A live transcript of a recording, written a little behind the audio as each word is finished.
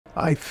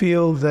I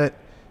feel that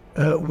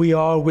we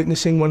are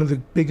witnessing one of the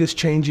biggest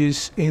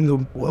changes in the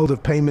world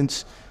of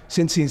payments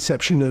since the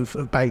inception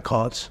of bank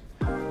cards.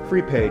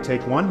 Friipay,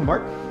 take one,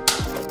 Mark.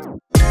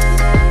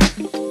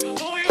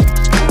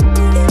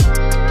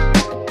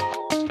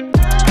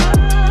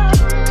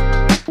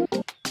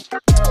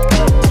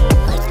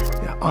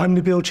 I'm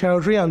Nabil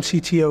Chowdhury, I'm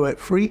CTO at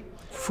Free.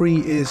 Free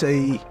is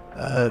a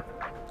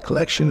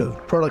collection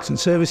of products and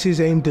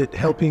services aimed at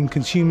helping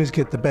consumers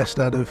get the best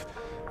out of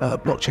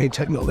blockchain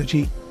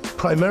technology.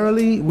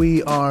 Primarily,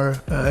 we are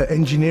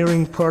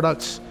engineering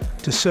products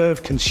to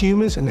serve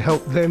consumers and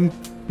help them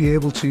be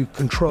able to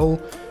control,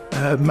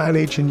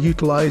 manage and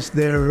utilize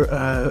their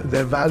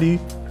value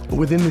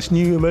within this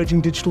new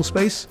emerging digital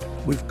space.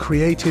 We've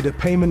created a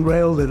payment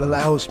rail that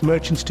allows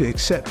merchants to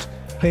accept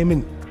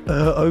payment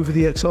over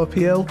the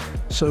XRPL,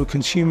 so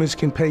consumers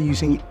can pay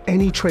using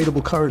any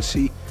tradable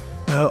currency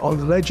on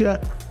the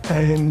ledger,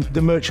 and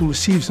the merchant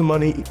receives the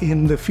money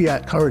in the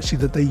fiat currency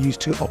that they use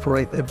to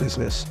operate their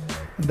business.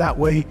 That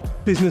way,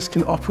 business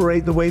can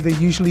operate the way they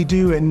usually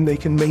do, and they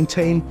can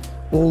maintain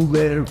all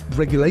their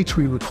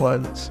regulatory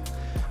requirements.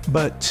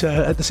 But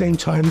at the same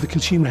time, the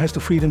consumer has the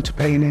freedom to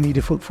pay in any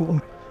different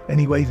form,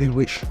 any way they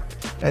wish.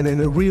 And in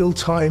a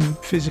real-time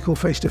physical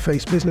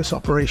face-to-face business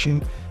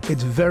operation,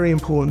 it's very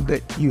important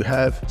that you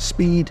have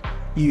speed,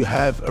 you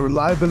have a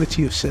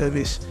reliability of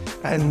service,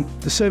 and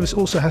the service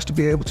also has to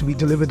be able to be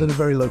delivered at a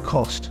very low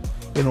cost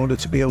in order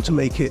to be able to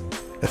make it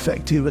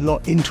effective and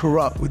not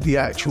interrupt with the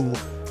actual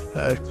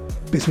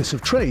business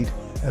of trade.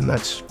 And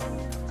that's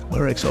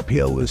where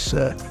XRPL was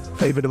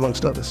favored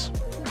amongst others.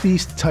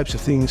 These types of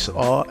things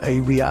are a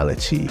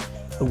reality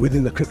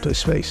within the crypto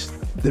space.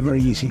 They're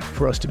very easy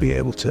for us to be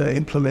able to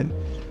implement,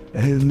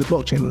 and the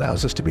blockchain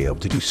allows us to be able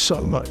to do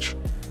so much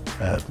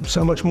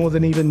more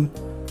than even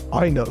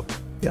I know.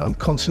 Yeah, I'm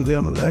constantly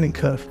on a learning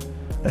curve.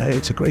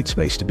 It's a great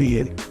space to be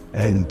in,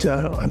 and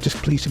I'm just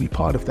pleased to be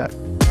part of that.